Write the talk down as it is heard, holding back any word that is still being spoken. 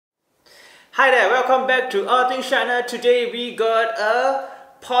Hi there, welcome back to All Things China. Today we got a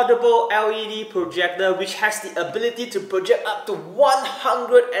portable LED projector which has the ability to project up to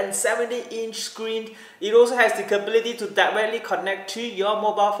 170-inch screen. It also has the capability to directly connect to your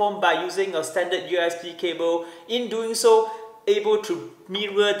mobile phone by using a standard USB cable. In doing so, able to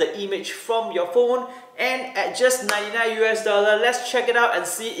mirror the image from your phone, and at just $99 US, let's check it out and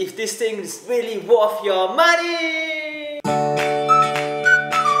see if this thing is really worth your money.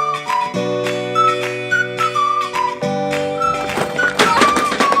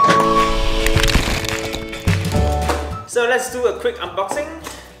 So let's do a quick unboxing.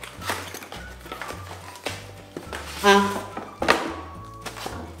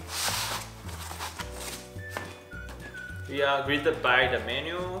 We are greeted by the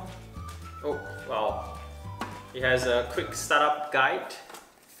menu. Oh wow, it has a quick startup guide,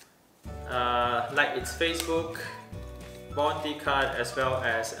 like its Facebook, bounty card, as well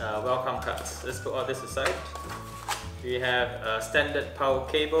as welcome cards. Let's put all this aside. We have a standard power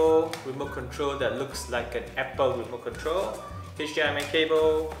cable, remote control that looks like an Apple remote control, HDMI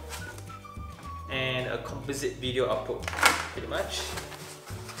cable, and a composite video output, pretty much.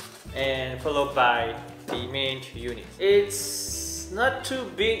 And followed by the main unit. It's not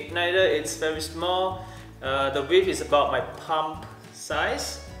too big, neither it's very small. The width is about my palm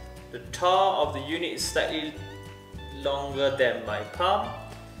size. The tall of the unit is slightly longer than my palm.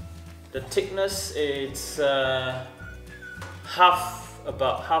 The thickness is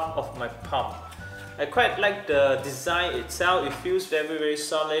about half of my palm. I quite like the design itself. It feels very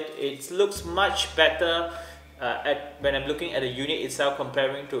solid. It looks much better when I'm looking at the unit itself,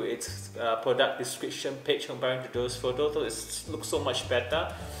 comparing to its product description page, comparing to those photos. So it looks so much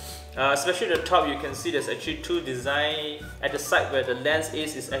better. Especially the top, you can see there's actually two designs. At the side where the lens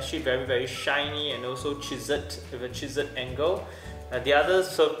is actually very shiny and also chiseled with a chiseled angle. The other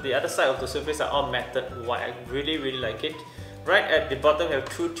side of the surface are all matte white. I really like it. Right at the bottom we have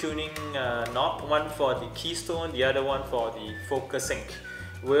two tuning knobs, one for the keystone, the other one for the focusing.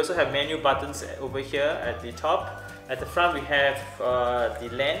 We also have menu buttons over here at the top. At the front we have the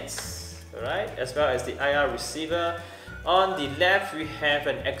lens, right, as well as the IR receiver. On the left we have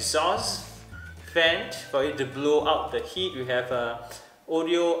an exhaust vent for it to blow out the heat. We have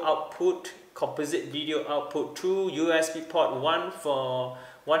audio output, composite video output, two USB port,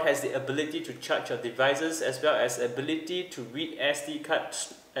 one has the ability to charge your devices, as well as ability to read SD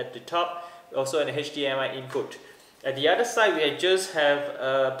cards at the top, also an HDMI input. At the other side we just have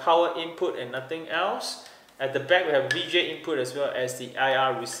a power input and nothing else. At the back we have VJ input as well as the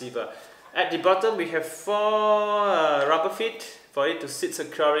IR receiver. At the bottom we have four rubber feet for it to sit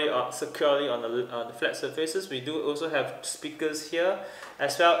securely on the flat surfaces. We do also have speakers here,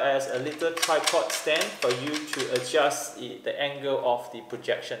 as well as a little tripod stand for you to adjust the angle of the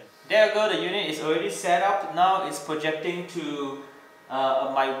projection. There you go, the unit is already set up. Now it's projecting to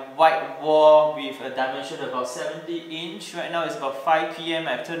my white wall with a dimension of about 70-inch. Right now it's about 5 PM.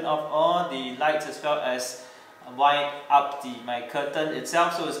 I've turned off all the lights as well as wind up my curtain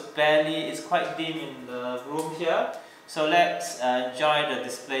itself, so it's quite dim in the room here. So let's enjoy the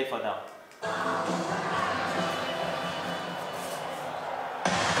display for now.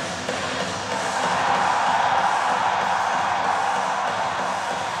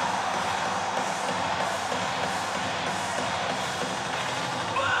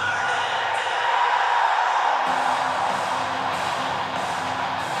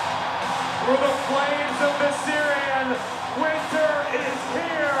 Through the flames of the Syrian, winter is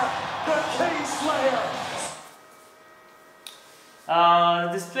here, the K-Slayer. The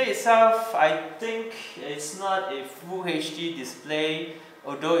display itself, I think it's not a full HD display,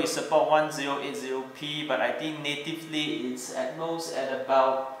 although it supports 1080p, but I think natively it's at most at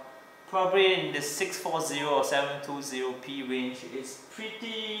about probably in the 640 or 720p range. It's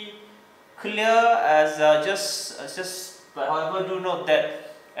pretty clear but however, do note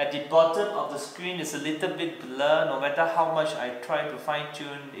that at the bottom of the screen is a little bit blur. No matter how much I try to fine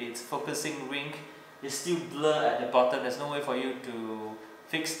tune its focusing ring, it's still blur at the bottom. There's no way for you to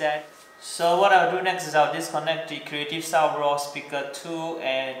fix that. So what I'll do next is I'll disconnect the Creative Sound Raw Speaker 2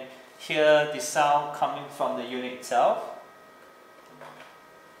 and hear the sound coming from the unit itself.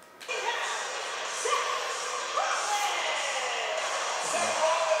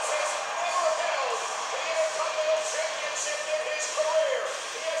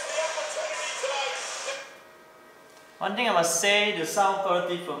 One thing I must say, the sound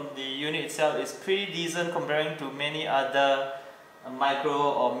quality from the unit itself is pretty decent comparing to many other micro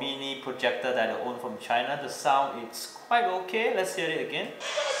or mini projector that I own from China. The sound is quite okay. Let's hear it again.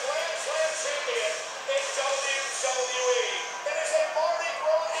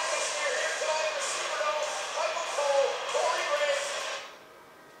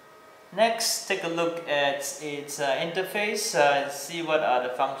 Next, take a look at its interface and see what are the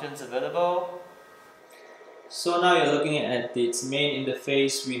functions available. So now you're looking at its main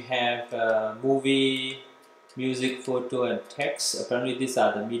interface. We have movie, music, photo and text. Apparently these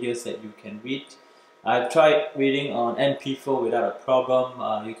are the medias that you can read. I've tried reading on MP4 without a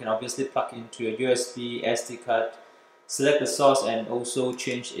problem. You can obviously plug into a USB SD card, select the source and also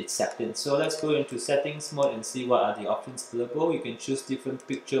change its settings. So let's go into settings mode and see what are the options available. You can choose different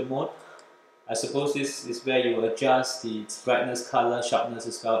picture mode. I suppose this is where you adjust its brightness, color, sharpness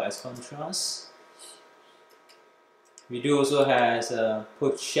as well as contrast. We do also have a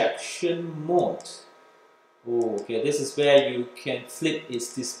projection mode. Oh, okay, this is where you can flip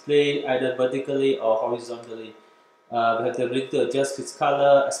its display either vertically or horizontally. We have the ability to adjust its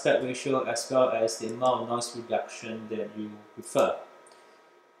color, aspect ratio, as well as the amount of noise reduction that you prefer.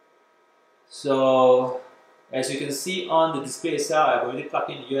 So, as you can see on the display itself, I've already plugged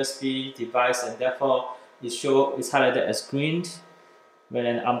in the USB device and therefore it's highlighted as green. When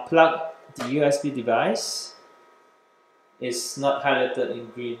I unplug the USB device, it's not highlighted in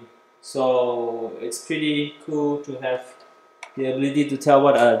green. So it's pretty cool to have the ability to tell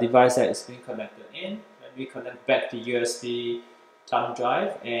what a device that is being connected in. When we connect back the USB thumb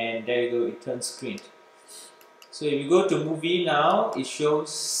drive, and there you go, it turns green. So if you go to movie now, it shows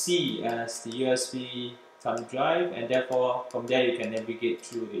C as the USB thumb drive, and therefore from there you can navigate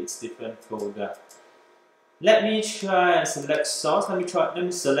through its different folder. Let me try and select source. Let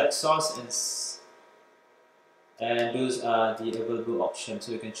me select source and those are the available options.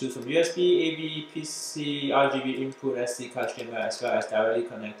 So you can choose from USB, AV, PC, RGB input, SD card, HDMI, as well as directly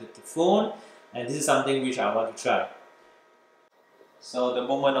connected to phone. And this is something which I want to try. So the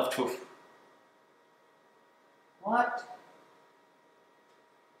moment of truth. What?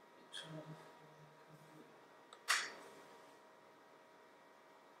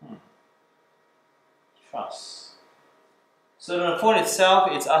 Trust. So on the phone itself,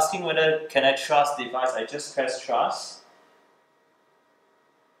 it's asking whether can I trust the device. I just press trust.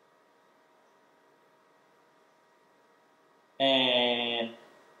 And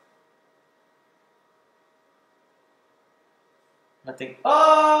nothing.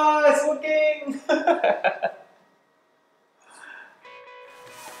 Oh, it's working!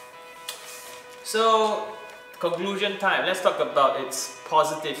 So, conclusion time. Let's talk about its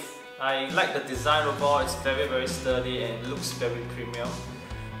positive. I like the design overall. It's very sturdy and looks very premium.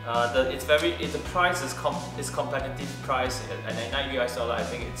 The price is competitive price at $99 US. I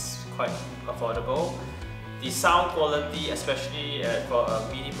think it's quite affordable. The sound quality, especially for a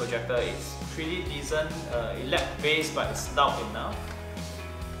mini projector, is pretty decent. It lacks bass, but it's loud enough.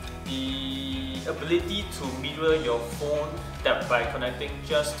 The ability to mirror your phone by connecting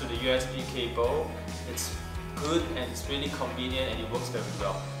just to the USB cable, it's good and it's really convenient and it works very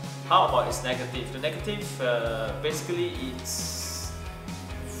well. How about its negative? The negative, basically its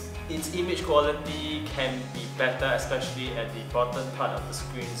image quality can be better, especially at the bottom part of the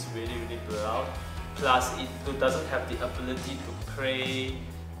screen. It's really blurred out. Plus, it doesn't have the ability to play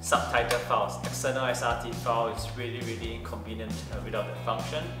subtitle files. External SRT file is really inconvenient without that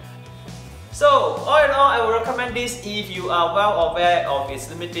function. So, all in all, I would recommend this if you are well aware of its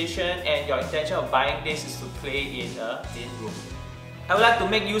limitation and your intention of buying this is to play in a thin room. I would like to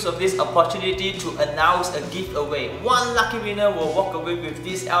make use of this opportunity to announce a giveaway. One lucky winner will walk away with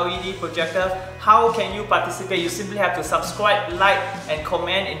this LED projector. How can you participate? You simply have to subscribe, like and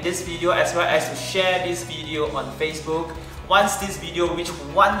comment in this video, as well as to share this video on Facebook. Once this video reaches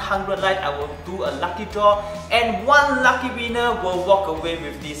 100 likes, I will do a lucky draw and one lucky winner will walk away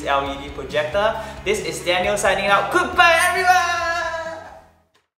with this LED projector. This is Daniel signing out. Goodbye everyone!